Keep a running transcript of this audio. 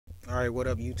All right, what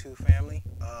up, YouTube family?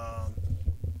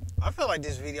 I feel like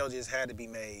this video just had to be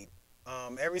made.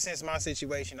 Ever since my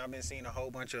situation, I've been seeing a whole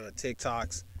bunch of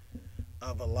TikToks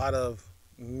of a lot of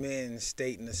men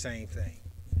stating the same thing.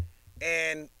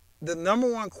 And the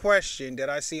number one question that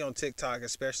I see on TikTok,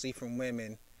 especially from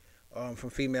women, from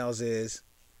females, is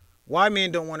why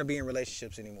men don't want to be in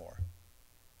relationships anymore.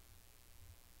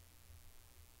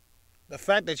 The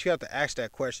fact that you have to ask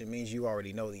that question means you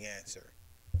already know the answer.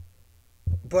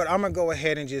 But I'm going to go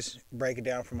ahead and just break it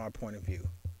down from my point of view.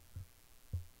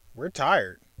 We're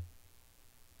tired.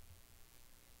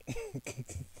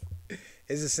 It's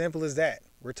as simple as that.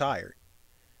 We're tired.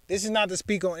 This is not to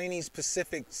speak on any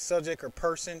specific subject or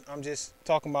person. I'm just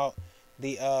talking about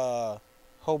the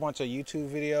whole bunch of YouTube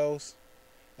videos.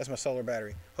 That's my solar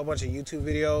battery. Whole bunch of YouTube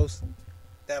videos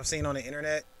that I've seen on the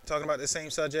internet talking about the same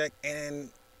subject. And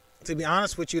to be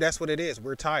honest with you, that's what it is.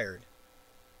 We're tired.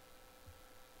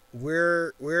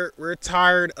 We're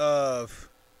tired of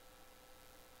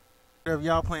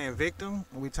y'all playing victim.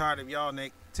 We're tired of y'all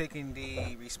taking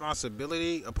the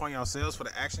responsibility upon yourselves for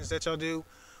the actions that y'all do.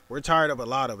 We're tired of a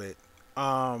lot of it.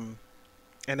 And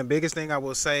the biggest thing I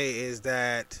will say is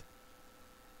that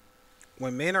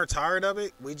when men are tired of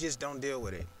it, we just don't deal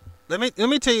with it. Let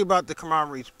me tell you about the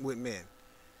camaraderie with men.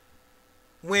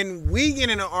 When we get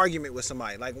in an argument with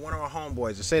somebody, like one of our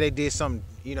homeboys, or say they did something,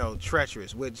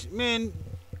 treacherous, which men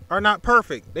are not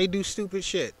perfect. They do stupid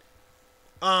shit.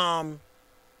 Not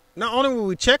only will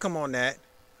we check them on that,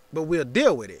 but we'll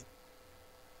deal with it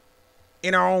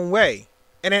in our own way.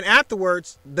 And then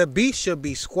afterwards, the beef should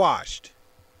be squashed.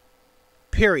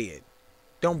 Period.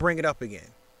 Don't bring it up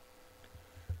again.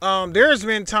 There's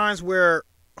been times where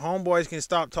homeboys can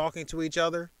stop talking to each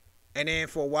other, and then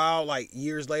for a while, like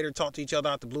years later, talk to each other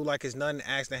out the blue like it's nothing, and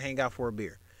ask to hang out for a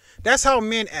beer. That's how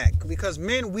men act. Because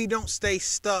men, we don't stay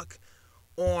stuck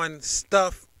on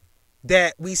stuff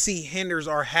that we see hinders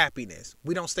our happiness.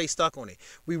 We don't stay stuck on it.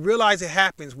 We realize it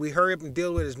happens. We hurry up and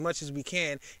deal with it as much as we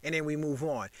can, and then we move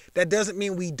on. That doesn't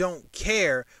mean we don't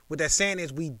care. What that's saying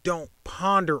is we don't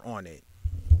ponder on it.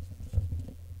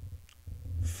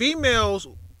 Females,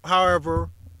 however,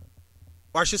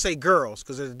 or I should say girls,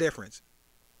 because there's a difference,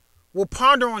 will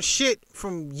ponder on shit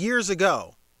from years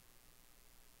ago.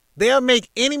 They'll make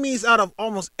enemies out of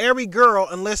almost every girl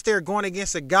unless they're going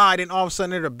against a guy, and all of a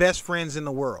sudden they're the best friends in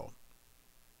the world.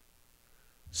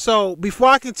 So before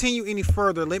I continue any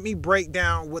further, let me break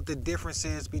down what the difference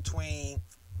is between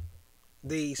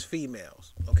these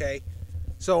females, okay?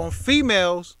 So on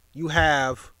females, you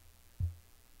have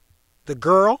the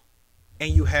girl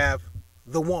and you have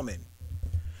the woman.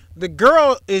 The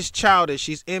girl is childish.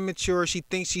 She's immature. She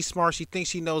thinks she's smart. She thinks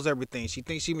she knows everything. She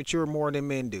thinks she mature more than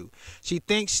men do. She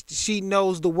thinks she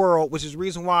knows the world, which is the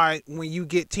reason why when you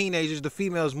get teenagers, the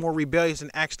female is more rebellious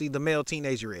than actually the male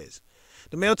teenager is.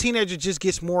 The male teenager just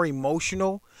gets more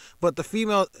emotional, but the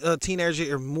female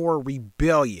teenager are more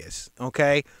rebellious,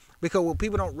 okay? Because what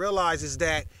people don't realize is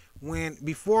that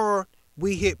before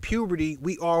we hit puberty,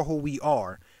 we are who we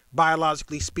are,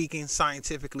 biologically speaking,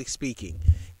 scientifically speaking.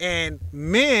 And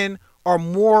men are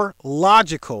more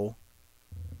logical,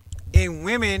 and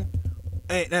women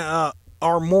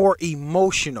are more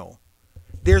emotional.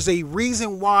 There's a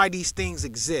reason why these things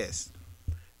exist.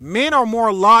 Men are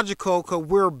more logical because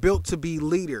we're built to be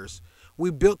leaders. We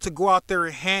built to go out there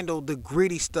and handle the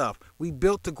gritty stuff. We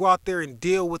built to go out there and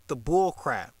deal with the bull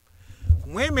crap.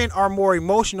 Women are more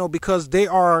emotional because they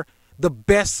are the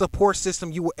best support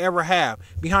system you will ever have.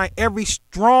 Behind every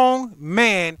strong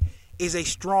man is a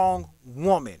strong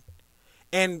woman.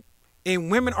 And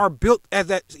women are built as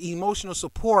that emotional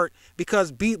support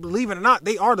because, believe it or not,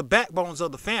 they are the backbones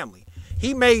of the family.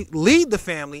 He may lead the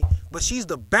family, but she's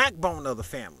the backbone of the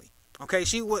family. Okay,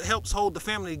 she what helps hold the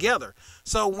family together.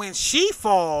 So when she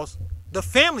falls, the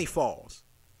family falls.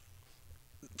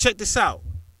 Check this out.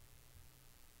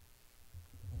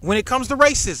 When it comes to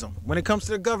racism, when it comes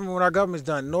to the government, what our government's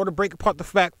done, in order to break apart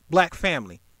the black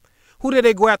family, who did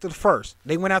they go after first?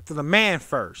 They went after the man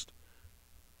first.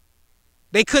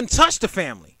 They couldn't touch the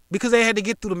family because they had to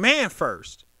get through the man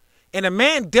first. And a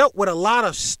man dealt with a lot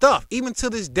of stuff. Even to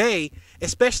this day,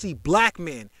 especially black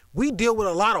men, we deal with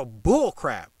a lot of bull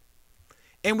crap.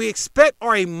 And we expect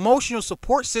our emotional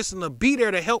support system to be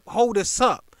there to help hold us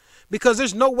up. Because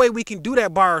there's no way we can do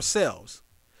that by ourselves.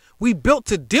 We built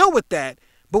to deal with that,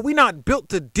 but we're not built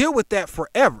to deal with that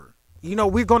forever.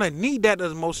 We're going to need that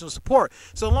as emotional support.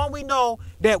 So long we know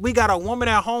that we got a woman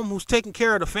at home who's taking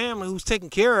care of the family, who's taking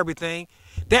care of everything,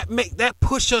 that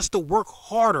push us to work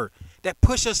harder. That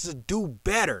push us to do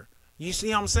better. You see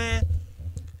what I'm saying?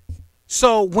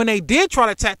 So when they did try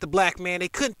to attack the black man, they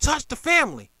couldn't touch the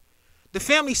family. the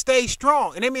family stayed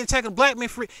strong, and they've been attacking black men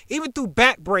for even through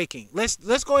backbreaking.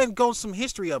 Let's go ahead and go some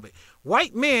history of it.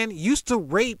 White men used to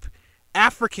rape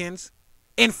Africans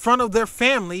in front of their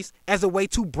families as a way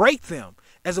to break them,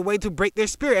 as a way to break their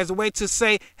spirit, as a way to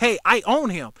say, hey, I own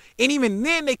him. And even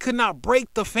then, they could not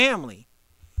break the family.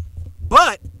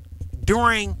 But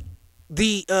during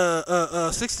the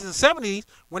 60s and 70s,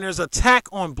 when there's an attack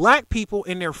on black people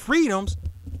and their freedoms,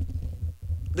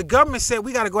 the government said,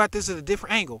 we got to go at this at a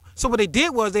different angle. So what they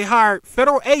did was they hired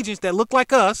federal agents that looked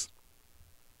like us,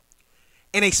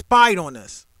 and they spied on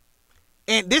us.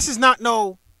 And this is not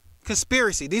no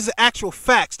conspiracy. These are actual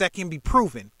facts that can be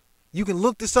proven. You can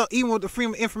look this up even with the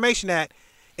Freedom of Information Act,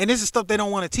 and this is stuff they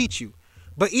don't want to teach you.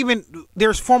 But even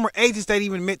there's former agents that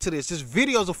even admit to this. There's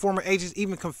videos of former agents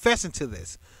even confessing to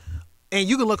this. And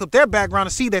you can look up their background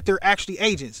and see that they're actually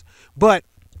agents. But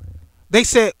they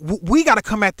said, we got to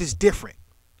come at this different.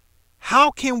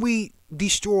 How can we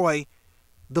destroy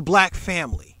the black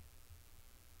family?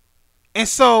 And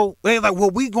so they're like,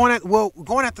 well,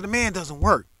 going after the man doesn't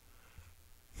work.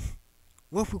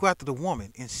 What if we go after the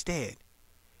woman instead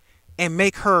and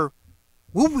make her,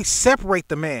 what if we separate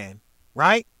the man,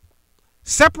 right?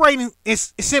 Separating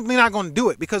is simply not going to do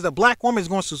it because the black woman is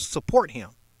going to support him.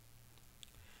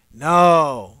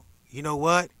 No, you know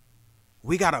what?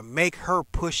 We got to make her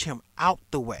push him out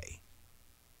the way.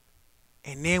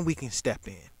 And then we can step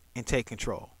in and take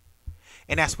control.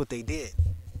 And that's what they did.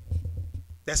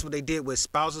 That's what they did with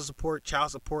spousal support,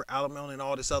 child support, alimony, and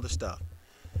all this other stuff.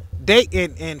 They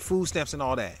and food stamps and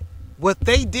all that. What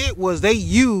they did was they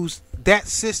used that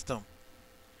system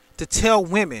to tell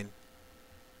women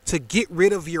to get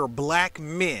rid of your black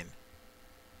men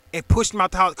and push them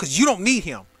out the house because you don't need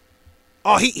him.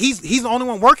 Oh, he's the only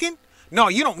one working? No,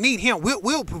 you don't need him.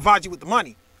 We'll provide you with the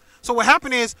money. So what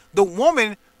happened is the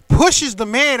woman pushes the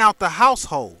man out the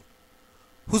household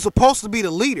who's supposed to be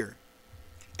the leader.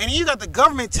 And you got the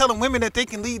government telling women that they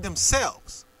can lead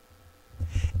themselves.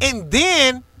 And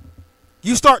then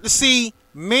you start to see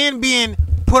men being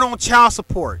put on child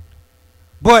support,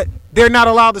 but they're not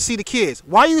allowed to see the kids.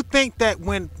 Why do you think that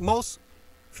when most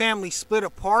families split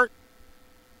apart,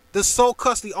 the sole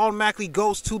custody automatically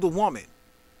goes to the woman?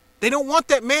 They don't want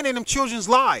that man in them children's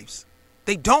lives.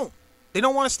 They don't. They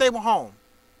don't want a stable home.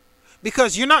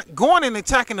 Because you're not going and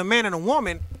attacking a man and a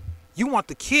woman. You want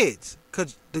the kids.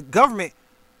 Because the government,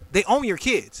 they own your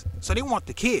kids. So they want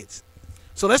the kids.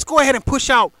 So let's go ahead and push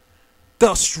out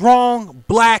the strong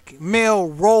black male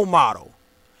role model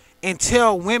and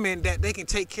tell women that they can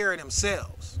take care of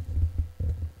themselves.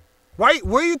 Right?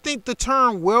 Where do you think the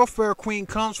term welfare queen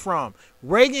comes from?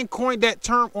 Reagan coined that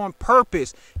term on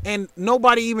purpose, and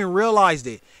nobody even realized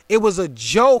it. It was a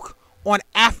joke on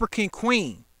African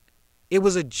queen. It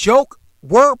was a joke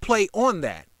wordplay on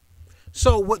that.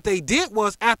 So what they did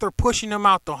was, after pushing them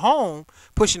out the home,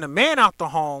 pushing the man out the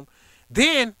home,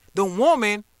 then the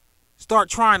woman start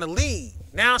trying to lead.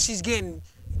 Now she's getting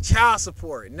child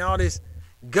support and all this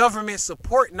government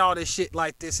support and all this shit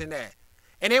like this and that.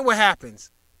 And then what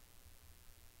happens?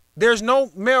 There's no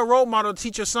male role model to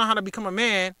teach your son how to become a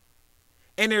man.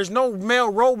 And there's no male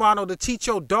role model to teach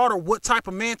your daughter what type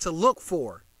of man to look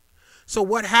for. So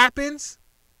what happens?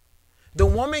 The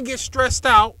woman gets stressed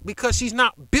out because she's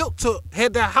not built to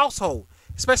head that household,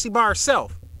 especially by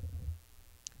herself.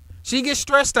 She gets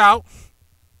stressed out.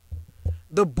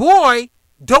 The boy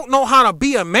don't know how to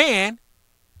be a man.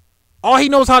 All he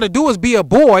knows how to do is be a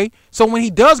boy. So when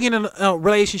he does get in a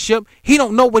relationship, he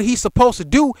don't know what he's supposed to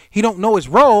do. He don't know his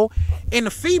role. And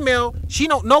the female, she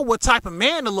don't know what type of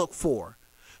man to look for.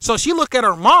 So she look at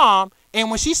her mom, and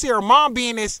when she see her mom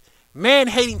being this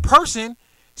man-hating person,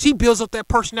 she builds up that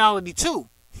personality too.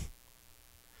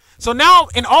 So now,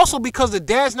 and also because the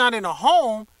dad's not in a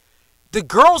home, the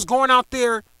girl's going out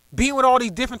there being with all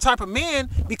these different type of men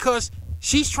because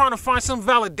she's trying to find some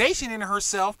validation in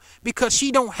herself because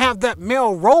she don't have that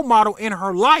male role model in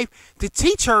her life to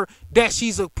teach her that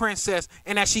she's a princess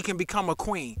and that she can become a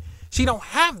queen. She don't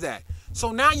have that.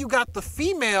 So now you got the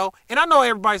female, and I know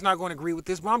everybody's not going to agree with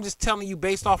this, but I'm just telling you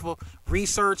based off of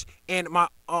research and my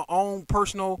own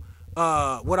personal,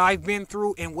 what I've been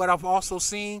through and what I've also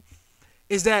seen,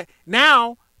 is that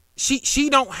now she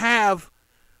don't have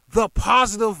the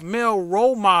positive male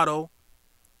role model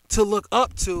to look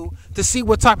up to see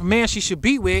what type of man she should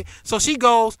be with. So she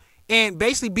goes and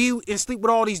basically be and sleep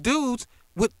with all these dudes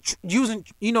with using,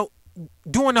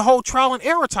 doing the whole trial and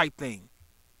error type thing.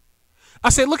 I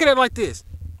said, look at it like this.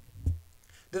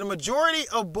 The majority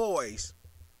of boys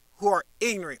who are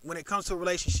ignorant when it comes to a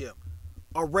relationship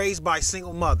are raised by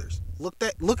single mothers. Look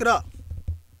it up.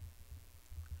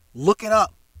 Look it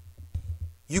up.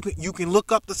 You can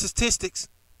look up the statistics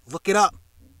Look it up.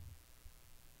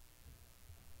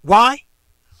 Why?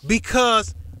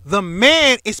 Because the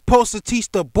man is supposed to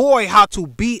teach the boy how to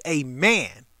be a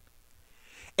man.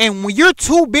 And when you're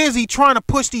too busy trying to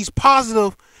push these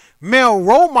positive male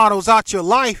role models out your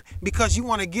life because you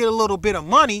want to get a little bit of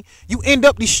money, you end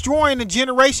up destroying the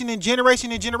generation and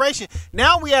generation and generation.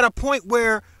 Now we at a point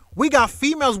where we got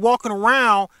females walking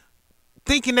around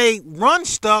thinking they run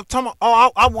stuff, talking about,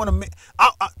 oh, I want to,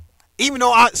 even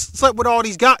though I slept with all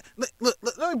these guys. Look,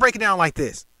 let me break it down like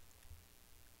this.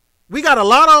 We got a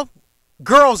lot of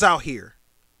girls out here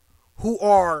who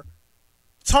are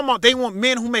talking about they want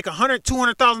men who make $100,000,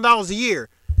 $200,000 a year.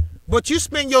 But you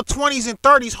spend your 20s and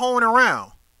 30s hoeing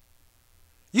around.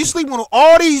 You sleeping with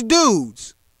all these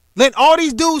dudes, letting all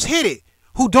these dudes hit it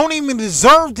who don't even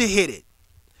deserve to hit it.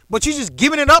 But you just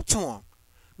giving it up to them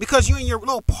because you in your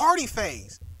little party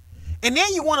phase. And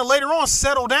then you want to later on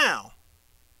settle down.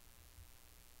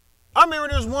 I remember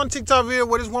there was one TikTok video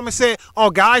where this woman said, oh,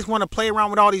 guys want to play around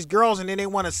with all these girls and then they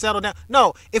want to settle down.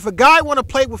 No, if a guy want to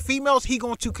play with females, he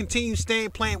going to continue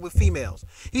playing with females.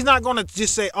 He's not going to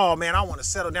just say, oh, man, I want to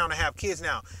settle down and have kids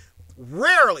now.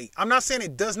 Rarely, I'm not saying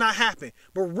it does not happen,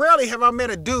 but rarely have I met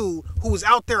a dude who was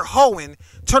out there hoeing,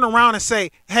 turn around and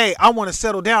say, hey, I want to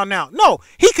settle down now. No,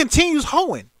 he continues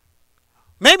hoeing.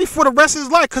 Maybe for the rest of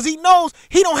his life because he knows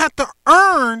he don't have to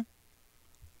earn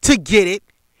to get it.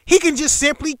 He can just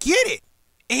simply get it.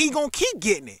 And he gonna keep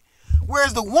getting it.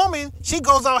 Whereas the woman, she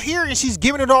goes out here and she's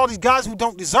giving it to all these guys who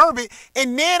don't deserve it.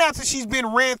 And then after she's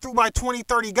been ran through by 20,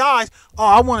 30 guys, oh,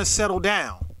 I want to settle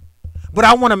down. But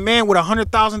I want a man with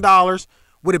 $100,000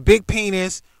 with a big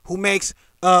penis who makes,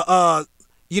 who's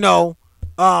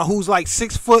like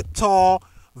 6 foot tall,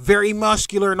 very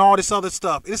muscular and all this other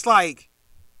stuff. It's like,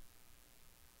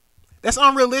 that's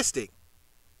unrealistic.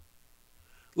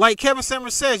 Like Kevin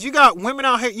Summers says, you got women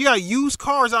out here, you got used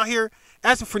cars out here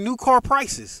asking for new car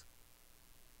prices.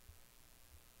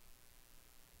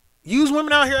 Used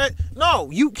women out here, no,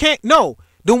 you can't, no.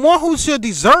 The one who should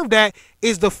deserve that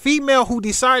is the female who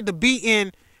decided to be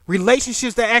in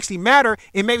relationships that actually matter,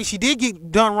 and maybe she did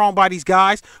get done wrong by these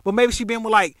guys, but maybe she been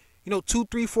with like, 2,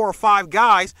 3, 4, or 5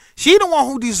 guys. She the one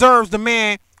who deserves the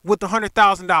man with the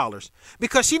 $100,000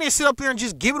 because she didn't sit up there and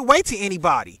just give it away to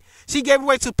anybody. She gave it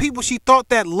away to people she thought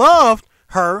that loved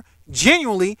her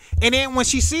genuinely, and then when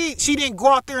she didn't go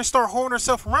out there and start holding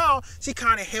herself around, she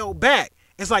kind of held back.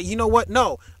 It's like, you know what?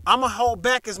 No, I'm going to hold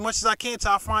back as much as I can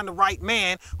till I find the right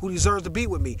man who deserves to be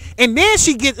with me. And then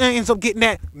she ends up getting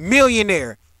that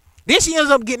millionaire. Then she ends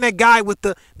up getting that guy with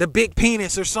the big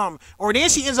penis or something. Or then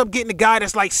she ends up getting the guy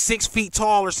that's like 6 feet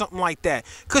tall or something like that.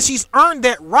 Because she's earned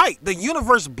that right. The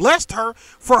universe blessed her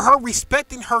for her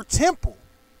respecting her temple.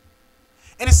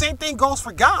 And the same thing goes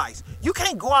for guys. You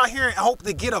can't go out here and hope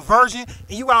to get a virgin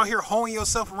and you out here hoeing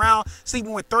yourself around,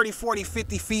 sleeping with 30, 40,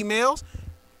 50 females.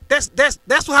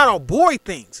 That's how a boy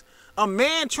thinks. A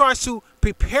man tries to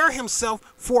prepare himself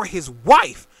for his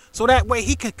wife so that way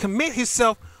he can commit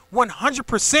himself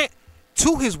 100%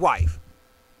 to his wife.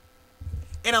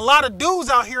 And a lot of dudes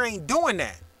out here ain't doing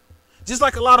that. Just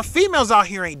like a lot of females out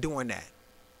here ain't doing that.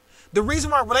 The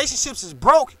reason why relationships is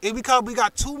broke is because we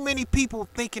got too many people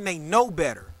thinking they know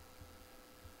better.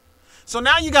 So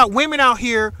now you got women out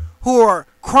here who are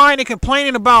crying and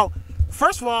complaining about,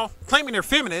 first of all, claiming they're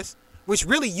feminists, which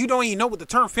really you don't even know what the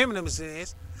term feminist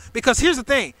is. Because here's the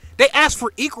thing. They ask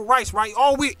for equal rights, right?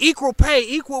 Oh, we're equal pay,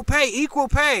 equal pay, equal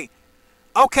pay.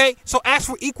 Okay, so ask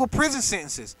for equal prison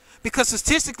sentences. Because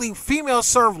statistically, females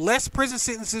serve less prison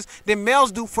sentences than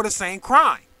males do for the same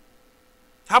crime.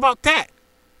 How about that?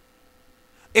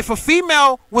 If a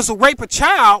female was to rape a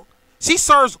child, she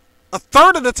serves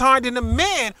 1/3 of the time than the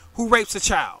man who rapes a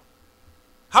child.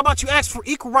 How about you ask for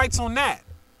equal rights on that?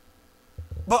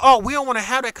 But, we don't want to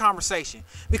have that conversation.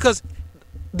 Because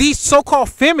these so-called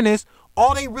feminists,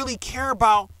 all they really care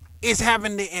about is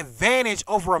having the advantage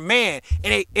over a man.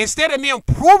 And instead of them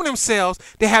proving themselves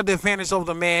to have the advantage over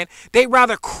the man, they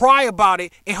rather cry about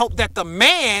it and hope that the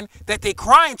man that they're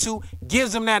crying to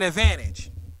gives them that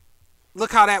advantage.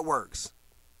 Look how that works.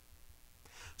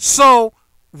 So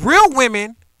real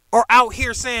women are out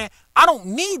here saying, I don't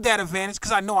need that advantage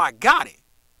because I know I got it.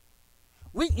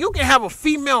 You can have a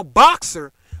female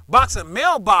boxer box a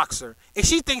male boxer and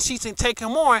she thinks she can take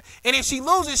him on, and if she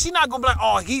loses, she's not going to be like,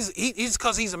 oh, he's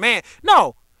because he's a man.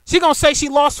 No, she's going to say she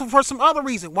lost for some other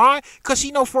reason. Why? Because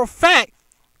she know for a fact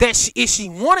that if she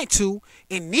wanted to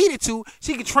and needed to,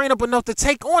 she could train up enough to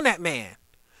take on that man.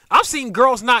 I've seen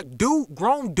girls knock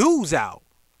grown dudes out.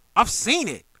 I've seen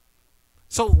it.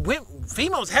 So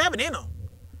females have it in them.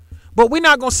 But we're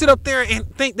not going to sit up there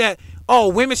and think that, oh,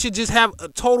 women should just have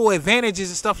total advantages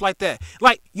and stuff like that.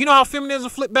 Like, you know how feminism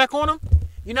flipped back on them?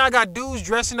 You know, I got dudes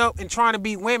dressing up and trying to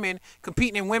beat women,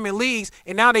 competing in women leagues,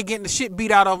 and now they getting the shit beat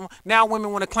out of them. Now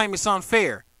women want to claim it's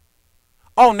unfair.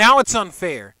 Oh, now it's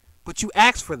unfair. But you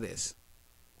asked for this.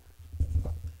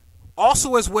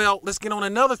 Also as well, let's get on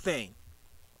another thing.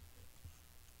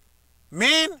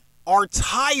 Men are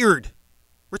tired.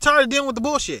 We're tired of dealing with the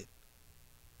bullshit.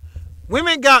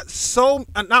 Women got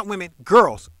not women,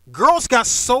 girls. Girls got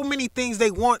so many things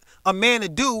they want a man to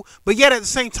do, but yet at the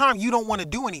same time, you don't want to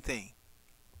do anything.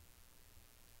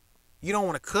 You don't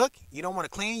want to cook. You don't want to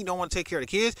clean. You don't want to take care of the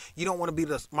kids. You don't want to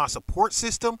be my support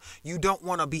system. You don't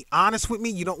want to be honest with me.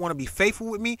 You don't want to be faithful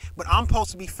with me. But I'm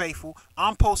supposed to be faithful.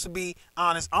 I'm supposed to be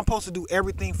honest. I'm supposed to do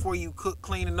everything for you, cook,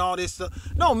 clean, and all this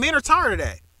stuff. No, men are tired of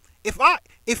that.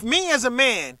 If me as a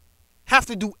man have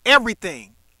to do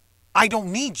everything, I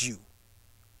don't need you.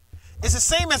 It's the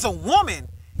same as a woman.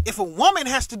 If a woman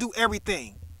has to do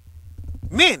everything,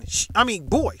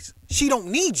 boys, she don't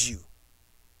need you.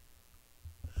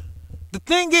 The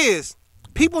thing is,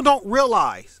 people don't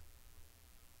realize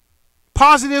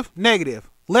positive,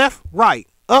 negative, left, right,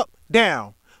 up,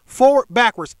 down, forward,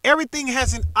 backwards. Everything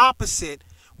has an opposite,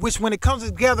 which when it comes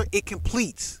together, it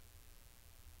completes.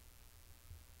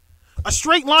 A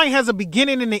straight line has a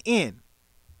beginning and an end.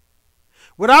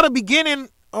 Without a beginning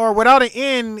or without an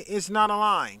end, it's not a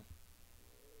line.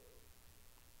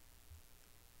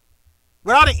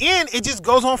 Without an end, it just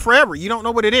goes on forever. You don't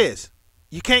know what it is.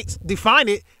 You can't define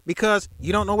it because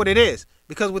you don't know what it is.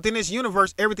 Because within this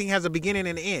universe, everything has a beginning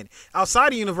and an end.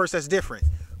 Outside the universe, that's different.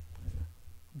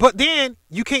 But then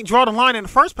you can't draw the line in the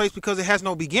first place because it has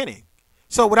no beginning.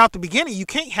 So without the beginning, you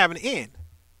can't have an end.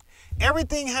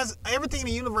 Everything in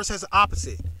the universe has an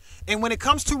opposite. And when it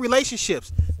comes to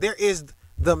relationships, there is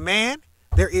the man,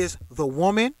 there is the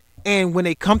woman, and when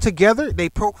they come together, they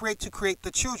procreate to create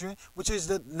the children, which is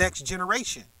the next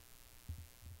generation.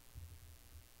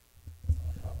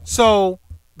 So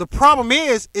the problem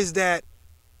is that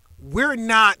we're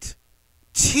not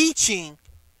teaching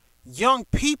young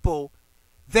people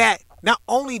that not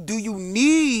only do you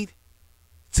need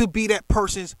to be that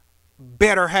person's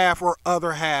better half or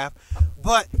other half,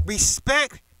 but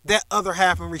respect that other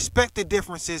half and respect the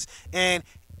differences. And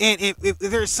if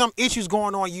there's some issues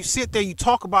going on, you sit there, you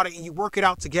talk about it, and you work it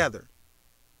out together.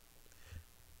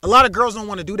 A lot of girls don't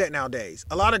want to do that nowadays.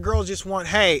 A lot of girls just want,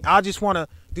 hey, I just want to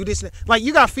do this. Like,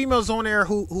 you got females on there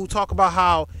who talk about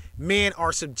how men are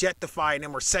subjectifying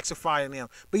them or sexifying them,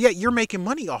 but yet you're making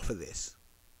money off of this.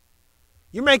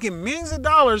 You're making millions of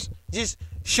dollars just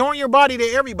showing your body to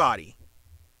everybody.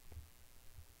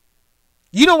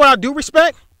 You know what I do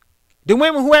respect? The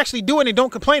women who actually do it and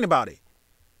don't complain about it.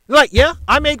 Like, yeah,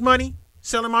 I make money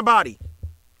selling my body.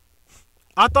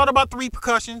 I thought about the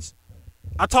repercussions.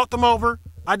 I talked them over.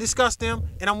 I discussed them,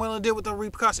 and I'm willing to deal with the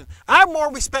repercussions. I have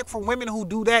more respect for women who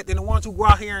do that than the ones who go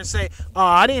out here and say, oh,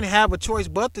 I didn't have a choice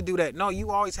but to do that. No,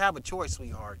 you always have a choice,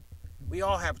 sweetheart. We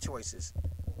all have choices.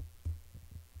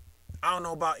 I don't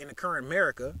know about in the current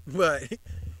America, but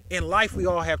in life, we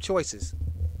all have choices.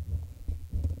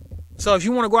 So if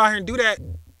you want to go out here and do that,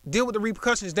 deal with the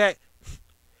repercussions that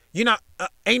you're not,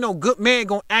 ain't no good man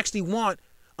going to actually want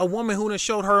a woman who done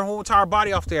showed her whole entire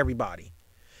body off to everybody.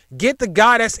 Get the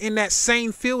guy that's in that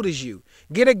same field as you.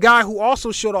 Get a guy who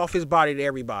also showed off his body to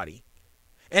everybody.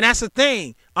 And that's the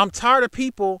thing. I'm tired of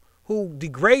people who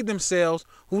degrade themselves,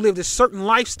 who live this certain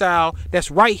lifestyle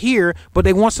that's right here, but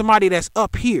they want somebody that's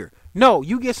up here. No,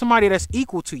 you get somebody that's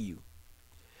equal to you.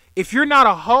 If you're not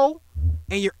a hoe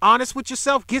and you're honest with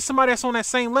yourself, get somebody that's on that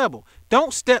same level.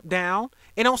 Don't step down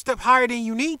and don't step higher than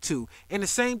you need to. And the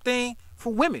same thing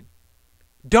for women.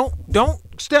 Don't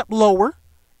step lower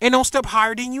and don't step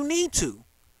higher than you need to.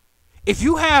 If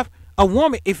you have a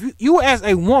woman, if you as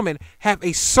a woman have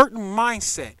a certain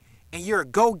mindset and you're a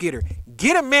go-getter,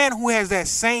 get a man who has that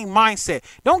same mindset.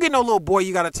 Don't get no little boy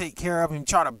you got to take care of and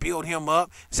try to build him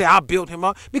up. Say, I'll build him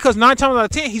up. Because 9 times out of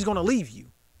 10, he's going to leave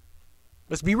you.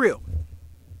 Let's be real.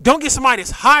 Don't get somebody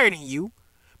that's higher than you,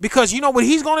 because you know what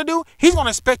he's going to do? He's going to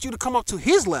expect you to come up to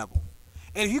his level.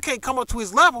 And if you can't come up to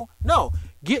his level, no,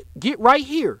 get right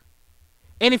here.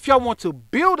 And if y'all want to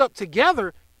build up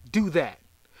together, do that.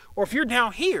 Or if you're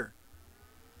down here,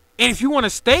 and if you want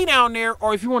to stay down there,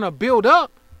 or if you want to build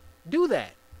up, do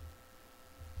that.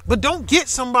 But don't get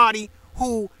somebody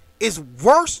who is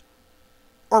worse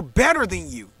or better than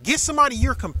you. Get somebody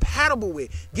you're compatible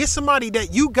with. Get somebody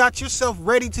that you got yourself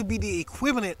ready to be the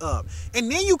equivalent of.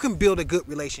 And then you can build a good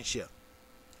relationship.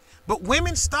 But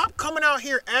women, stop coming out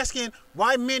here asking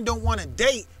why men don't want to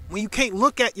date when you can't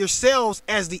look at yourselves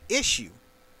as the issue.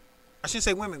 I should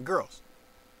say women, girls.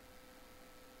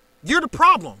 You're the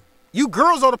problem. You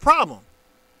girls are the problem.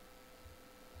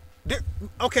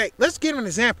 Okay, let's give an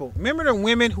example. Remember the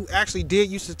women who actually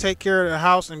used to take care of the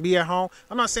house and be at home?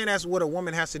 I'm not saying that's what a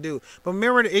woman has to do, but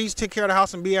remember they used to take care of the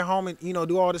house and be at home and,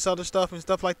 do all this other stuff and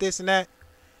stuff like this and that?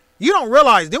 You don't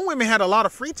realize them women had a lot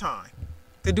of free time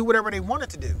to do whatever they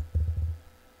wanted to do.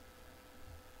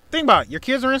 Think about it. Your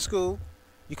kids are in school.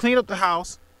 You clean up the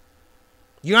house.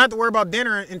 You don't have to worry about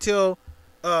dinner until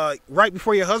right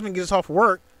before your husband gets off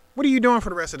work. What are you doing for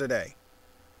the rest of the day?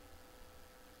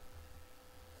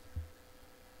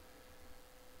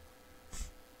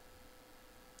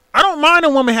 I don't mind a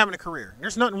woman having a career.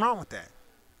 There's nothing wrong with that.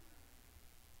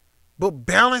 But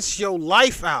balance your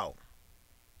life out.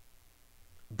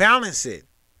 Balance it.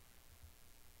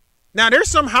 Now, there's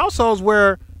some households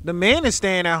where the man is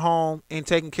staying at home and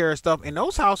taking care of stuff, and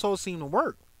those households seem to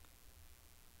work.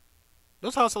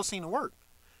 Those households seem to work.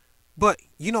 But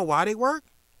you know why they work?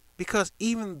 Because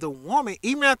even the woman,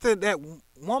 even after that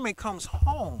woman comes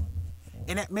home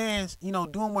and that man's,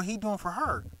 doing what he's doing for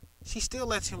her, she still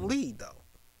lets him lead, though.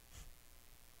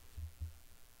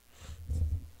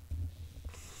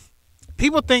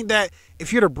 People think that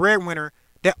if you're the breadwinner,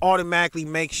 that automatically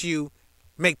makes you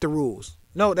make the rules.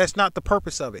 No, that's not the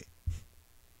purpose of it.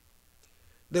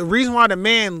 The reason why the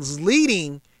man's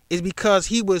leading is because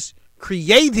he was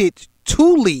created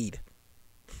to lead.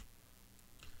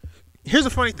 Here's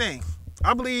a funny thing.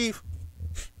 I believe,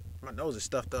 my nose is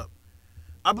stuffed up.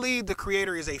 I believe the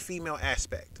creator is a female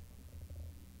aspect.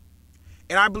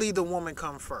 And I believe the woman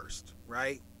comes first,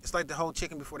 right? It's like the whole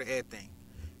chicken before the egg thing.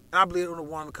 And I believe the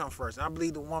woman comes first. And I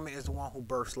believe the woman is the one who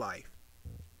births life.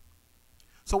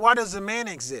 So why does the man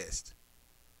exist?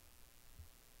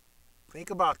 Think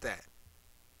about that.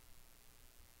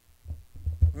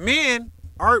 Men,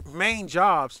 our main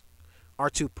jobs are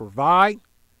to provide,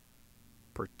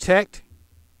 protect,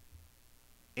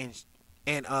 and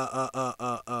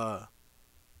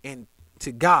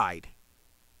to guide.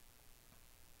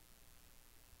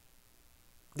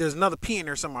 There's another P in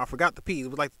there somewhere. I forgot the P. It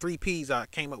was like 3 P's I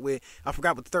came up with. I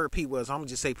forgot what the third P was. I'm going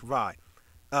to just say provide.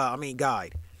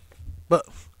 Guide. But,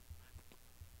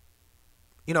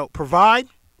 provide,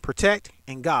 protect,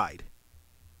 and guide.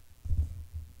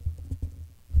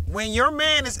 When your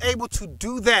man is able to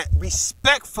do that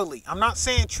respectfully, I'm not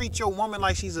saying treat your woman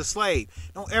like she's a slave.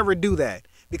 Don't ever do that.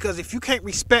 Because if you can't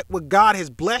respect what God has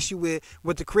blessed you with,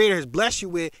 what the Creator has blessed you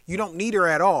with, you don't need her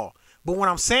at all. But what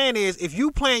I'm saying is, if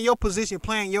you playing your position,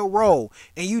 playing your role,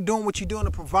 and you doing what you're doing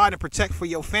to provide and protect for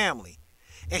your family,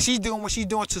 and she's doing what she's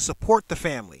doing to support the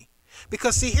family.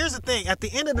 Because, see, here's the thing. At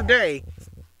the end of the day,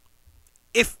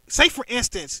 if, say, for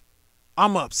instance,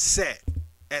 I'm upset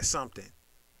at something,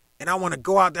 and I want to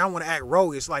go out there, I want to act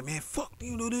rogue. It's like, man, fuck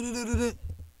you.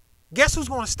 Guess who's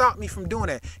going to stop me from doing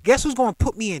that? Guess who's going to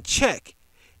put me in check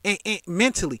and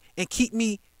mentally and keep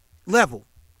me level?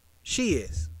 She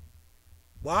is.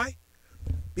 Why?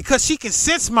 Because she can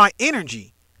sense my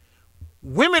energy.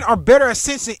 Women are better at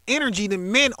sensing energy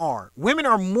than men are. Women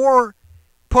are more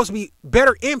supposed to be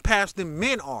better empaths than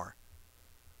men are.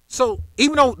 So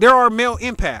even though there are male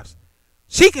empaths,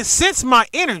 she can sense my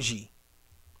energy.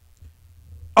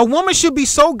 A woman should be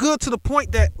so good to the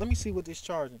point that, let me see what this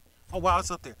charging. Oh, wow,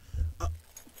 it's up there.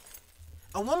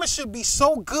 A woman should be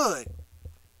so good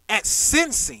at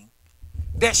sensing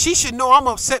that she should know I'm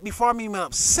upset before I'm even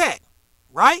upset,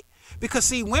 right? Because,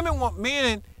 see, women want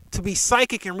men to be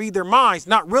psychic and read their minds,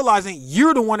 not realizing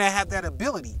you're the one that have that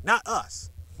ability, not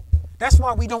us. That's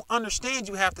why we don't understand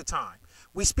you half the time.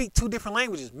 We speak 2 different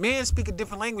languages. Men speak a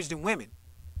different language than women.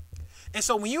 And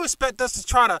so when you expect us to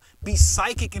try to be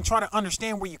psychic and try to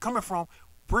understand where you're coming from,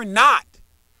 we're not.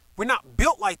 We're not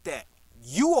built like that.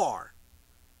 You are.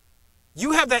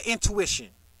 You have that intuition.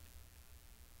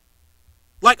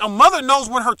 Like a mother knows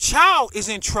when her child is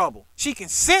in trouble. She can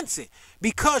sense it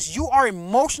because you are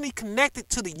emotionally connected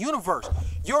to the universe.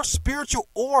 Your spiritual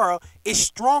aura is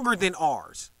stronger than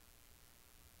ours.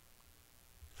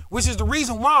 Which is the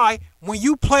reason why when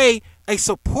you play a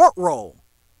support role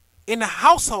in the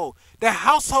household, that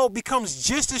household becomes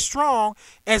just as strong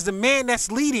as the man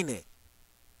that's leading it.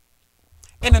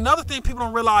 And another thing people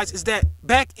don't realize is that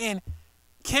back in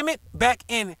Kemet, back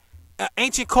in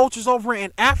ancient cultures over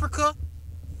in Africa,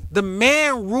 the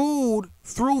man ruled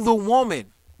through the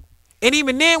woman. And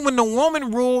even then, when the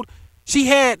woman ruled, she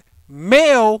had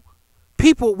male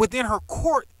people within her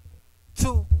court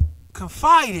to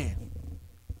confide in,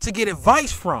 to get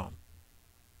advice from.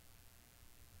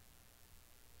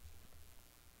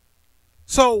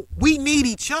 So we need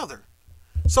each other.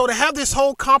 So to have this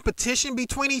whole competition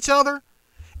between each other,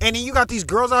 and then you got these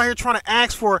girls out here trying to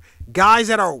ask for guys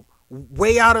that are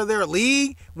way out of their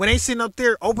league when they sitting up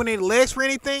there opening their legs for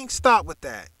anything. Stop with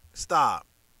that. Stop.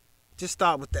 Just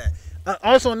stop with that.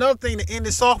 Also, another thing to end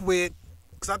this off with,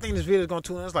 because I think this video is going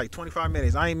to it's like 25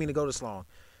 minutes. I ain't mean to go this long.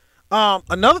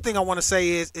 Another thing I want to say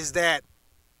is that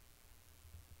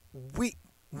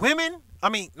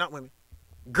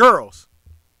girls,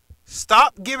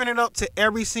 stop giving it up to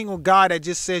every single guy that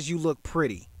just says you look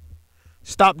pretty.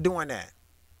 Stop doing that.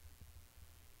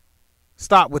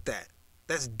 Stop with that.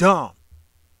 That's dumb.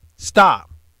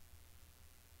 Stop.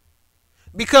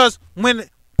 Because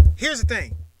here's the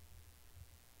thing.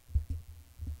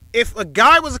 If a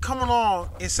guy was to come along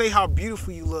and say how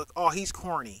beautiful you look, oh, he's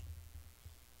corny.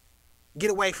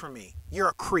 Get away from me. You're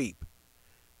a creep.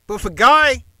 But if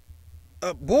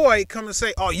a boy come and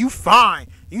say, oh, you fine,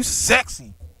 you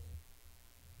sexy.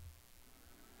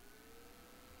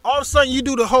 All of a sudden you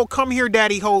do the whole come here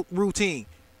daddy whole routine.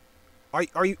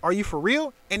 Are you for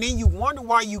real? And then you wonder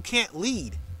why you can't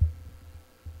lead.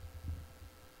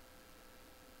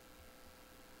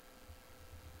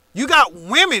 You got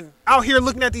women out here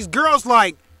looking at these girls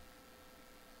like,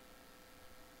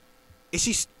 is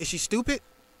she stupid?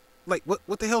 Like,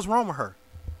 what the hell's wrong with her?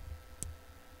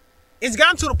 It's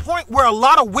gotten to the point where a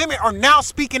lot of women are now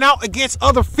speaking out against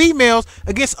other females,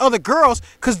 against other girls,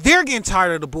 because they're getting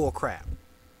tired of the bull crap.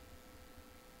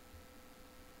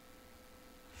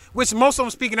 Which most of them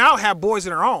speaking out have boys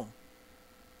of their own.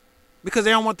 Because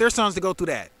they don't want their sons to go through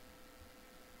that.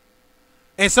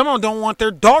 And some of them don't want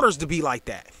their daughters to be like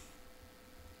that.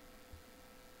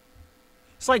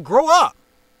 It's like, grow up.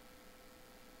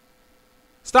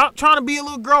 Stop trying to be a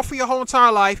little girl for your whole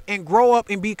entire life and grow up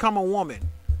and become a woman.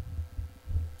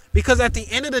 Because at the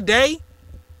end of the day,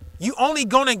 you only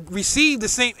going to receive the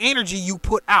same energy you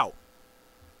put out.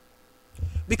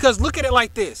 Because look at it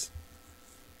like this.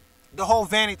 The whole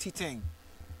vanity thing.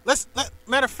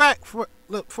 Matter of fact, for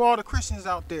all the Christians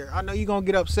out there, I know you're going to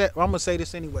get upset, but I'm going to say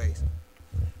this anyways.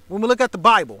 When we look at the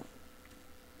Bible,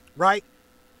 right?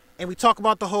 And we talk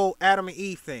about the whole Adam and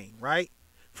Eve thing, right?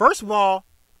 First of all,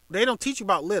 they don't teach you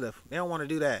about Lilith. They don't want to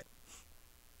do that.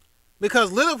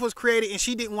 Because Lilith was created and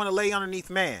she didn't want to lay underneath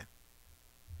man.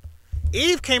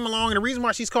 Eve came along, and the reason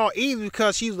why she's called Eve is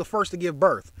because she was the first to give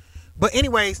birth. But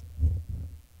anyways,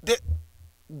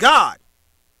 God,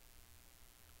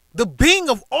 the being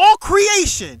of all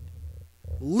creation,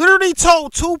 literally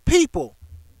told two people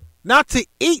not to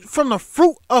eat from the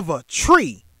fruit of a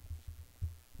tree.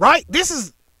 Right? This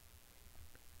is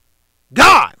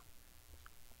God.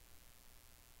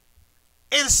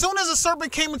 And as soon as the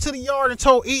serpent came into the yard and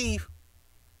told Eve,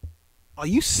 oh,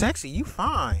 you sexy, you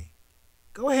fine.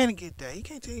 Go ahead and get that. You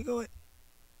can't tell you, go ahead.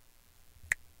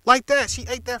 Like that, she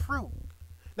ate that fruit.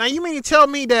 Now, you mean to tell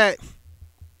me that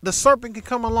the serpent can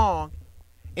come along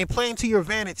and play into your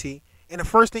vanity, and the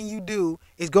first thing you do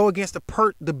is go against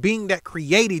the being that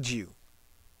created you?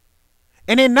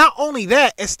 And then not only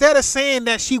that, instead of saying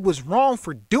that she was wrong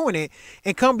for doing it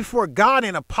and come before God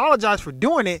and apologize for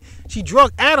doing it, she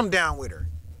drug Adam down with her.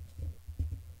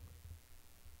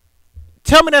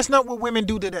 Tell me that's not what women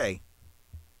do today.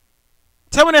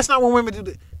 Tell me that's not what women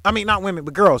do. I mean, not women,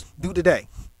 but girls do today.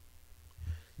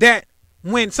 That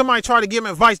when somebody try to give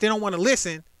them advice, they don't want to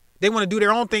listen. They want to do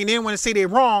their own thing. They don't want to say they're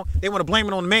wrong. They want to blame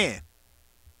it on the man.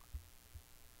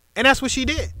 And that's what she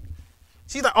did.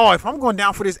 She's like, oh, if I'm going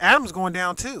down for this, Adam's going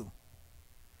down too.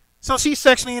 So she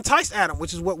sexually enticed Adam,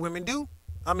 which is what women do.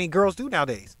 I mean, girls do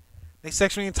nowadays. They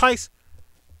sexually entice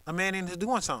a man into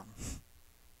doing something.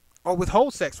 Or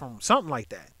withhold sex from him, something like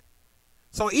that.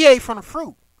 So he ate from the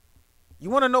fruit. You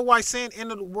want to know why sin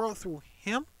entered the world through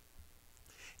him?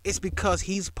 It's because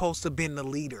he's supposed to have been the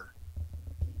leader.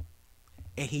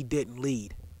 And he didn't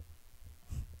lead.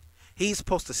 He's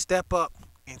supposed to step up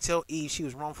and tell Eve she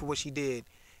was wrong for what she did,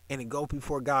 and then go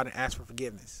before God and ask for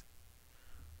forgiveness.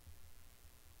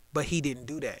 But he didn't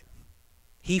do that.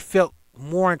 He felt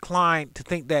more inclined to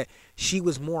think that she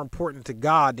was more important to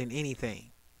God than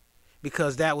anything,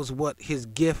 because that was what his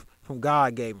gift from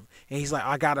God gave him. And he's like,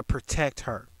 I got to protect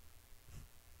her.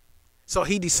 So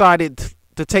he decided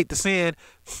to take the sin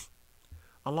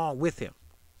along with him,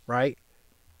 right?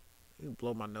 Let me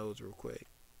blow my nose real quick.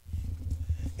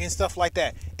 And stuff like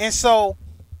that. And so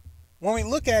when we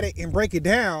look at it and break it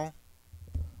down,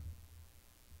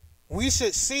 we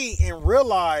should see and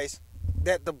realize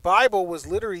that the Bible was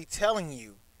literally telling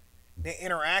you the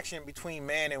interaction between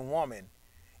man and woman.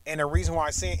 And the reason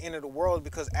why sin entered the world is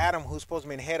because Adam, who's supposed to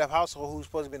be the head of household, who's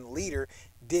supposed to be the leader,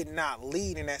 did not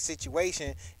lead in that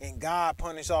situation. And God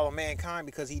punished all of mankind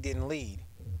because he didn't lead.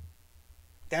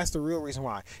 That's the real reason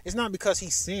why. It's not because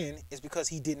he sinned. It's because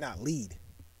he did not lead.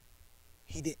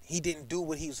 He didn't do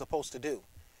what he was supposed to do.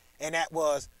 And that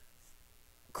was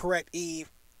correct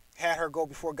Eve, had her go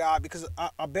before God, because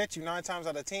I bet you 9 times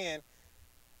out of 10,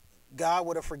 God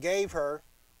would have forgave her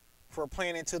for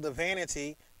playing into the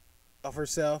vanity of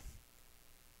herself,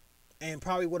 and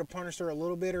probably would have punished her a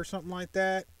little bit or something like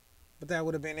that, but that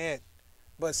would have been it.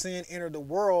 But sin entered the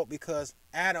world because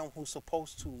Adam, who's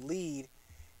supposed to lead,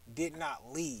 did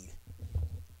not lead.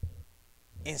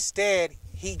 Instead,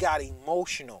 he got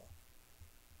emotional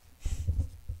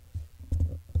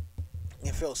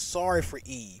and felt sorry for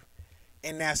Eve.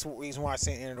 And that's the reason why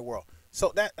sin entered the world.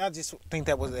 So that, I just think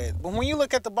that was it. But when you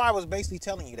look at the Bible, it's basically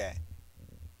telling you that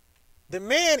the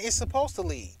man is supposed to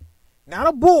lead. Not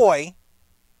a boy,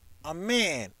 a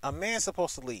man. A man's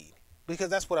supposed to lead, because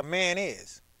that's what a man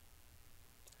is.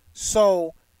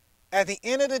 So at the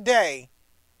end of the day,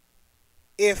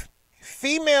 if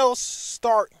females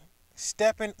start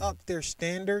stepping up their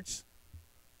standards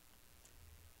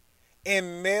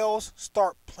and males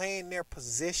start playing their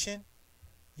position,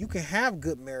 you can have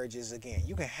good marriages again.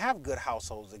 You can have good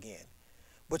households again.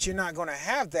 But you're not going to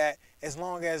have that as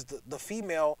long as the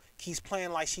female keeps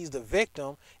playing like she's the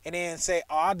victim and then say,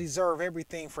 oh, I deserve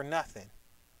everything for nothing.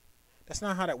 That's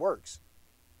not how that works.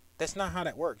 That's not how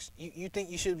that works. You think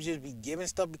you should just be given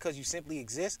stuff because you simply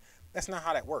exist? That's not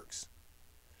how that works.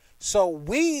 So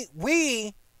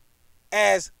we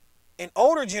as an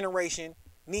older generation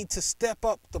need to step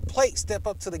up the plate, step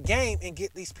up to the game, and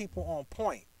get these people on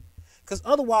point. Because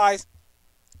otherwise,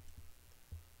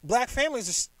 black families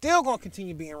are still going to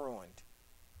continue being ruined.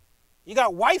 You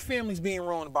got white families being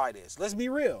ruined by this. Let's be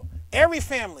real. Every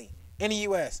family in the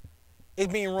U.S. is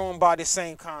being ruined by this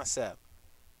same concept.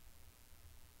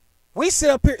 We sit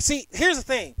up here. See, here's the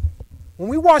thing. When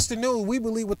we watch the news, we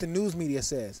believe what the news media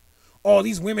says. Oh,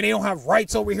 these women, they don't have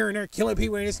rights over here and they're killing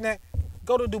people and this and that.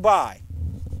 Go to Dubai.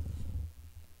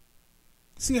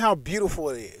 See how beautiful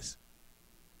it is.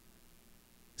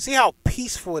 See how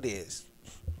peaceful it is.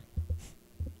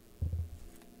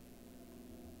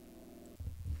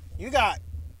 You got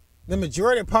the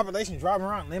majority of the population driving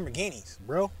around in Lamborghinis,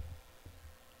 bro.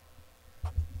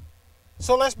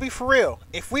 So let's be for real.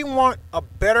 If we want a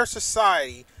better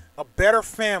society, a better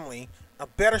family, a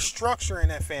better structure in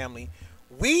that family,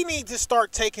 we need to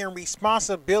start taking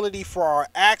responsibility for our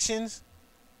actions.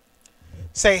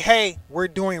 Say, hey, we're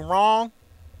doing wrong.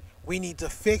 We need to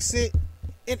fix it.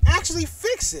 And actually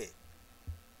fix it.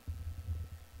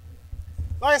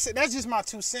 Like I said, that's just my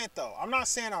 2 cents though. I'm not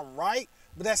saying I'm right,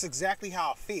 but that's exactly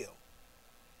how I feel.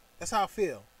 That's how I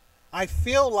feel. I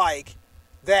feel like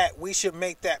that we should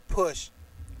make that push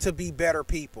to be better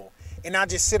people. And not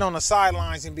just sit on the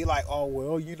sidelines and be like, oh,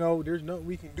 well, you know, there's nothing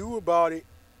we can do about it.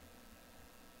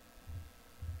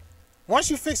 Once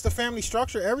you fix the family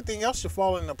structure, everything else should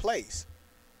fall into place.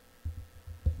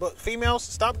 But females,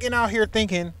 stop getting out here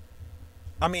thinking,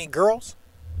 girls,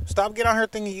 stop getting out here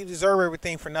thinking you deserve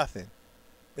everything for nothing.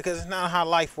 Because it's not how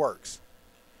life works.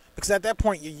 Because at that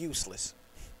point, you're useless.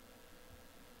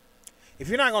 If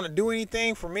you're not going to do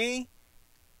anything for me,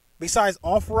 besides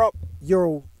offer up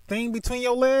your thing between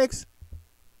your legs,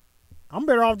 I'm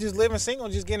better off just living single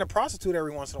and just getting a prostitute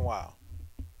every once in a while.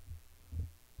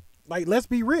 Like, let's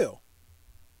be real.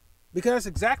 Because that's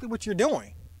exactly what you're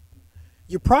doing.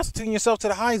 You're prostituting yourself to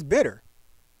the highest bidder.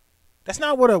 That's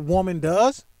not what a woman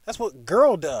does. That's what a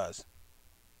girl does.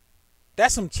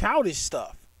 That's some childish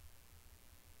stuff.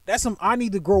 That's some I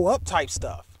need to grow up type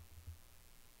stuff.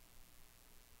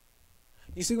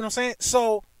 You see what I'm saying?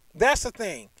 So that's the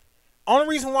thing. Only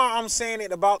reason why I'm saying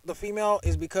it about the female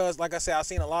is because, like I said, I've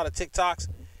seen a lot of TikToks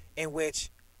in which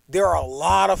there are a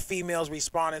lot of females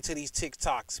responding to these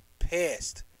TikToks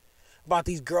pissed about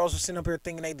these girls who sitting up here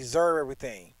thinking they deserve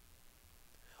everything.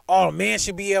 Oh, a man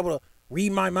should be able to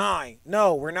read my mind.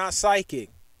 No, we're not psychic.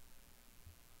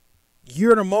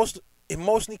 You're the most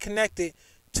emotionally connected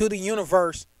to the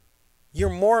universe. You're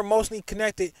more emotionally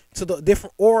connected to the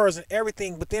different auras and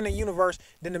everything within the universe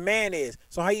than the man is.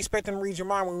 So how you expect them to read your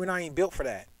mind when we're not even built for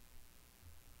that?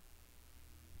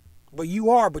 But you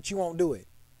are, but you won't do it.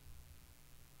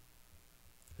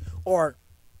 Or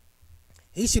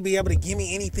he should be able to give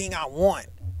me anything I want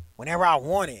whenever I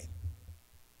want it.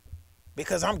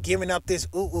 Because I'm giving up this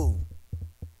ooh-ooh.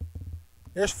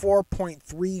 There's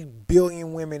 4.3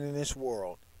 billion women in this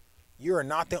world. You are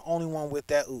not the only one with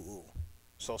that ooh-ooh.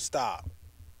 So stop.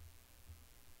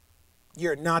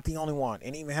 You're not the only one.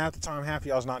 And even half the time, half of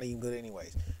y'all's not even good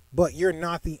anyways. But you're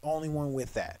not the only one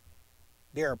with that.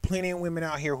 There are plenty of women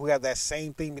out here who have that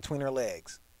same thing between their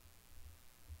legs.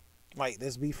 Like,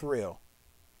 let's be for real.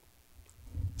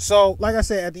 So, like I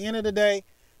said, at the end of the day,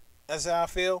 that's how I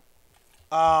feel.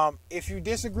 If you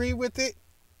disagree with it,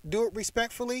 do it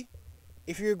respectfully.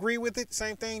 If you agree with it,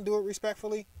 same thing, do it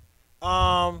respectfully.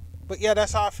 But yeah,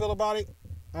 that's how I feel about it.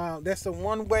 That's the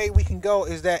one way we can go,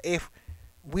 is that if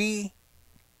we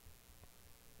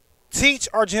teach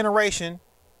our generation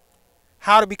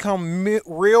how to become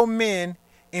real men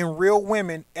and real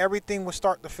women, everything will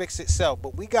start to fix itself.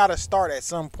 But we got to start at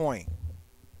some point.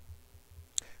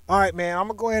 All right, man. I'm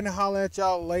going to go ahead and holler at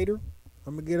y'all later.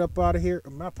 I'm going to get up out of here.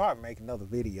 I'll probably make another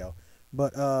video.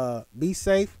 But be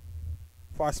safe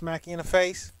before I smack you in the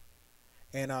face.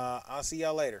 And I'll see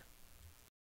y'all later.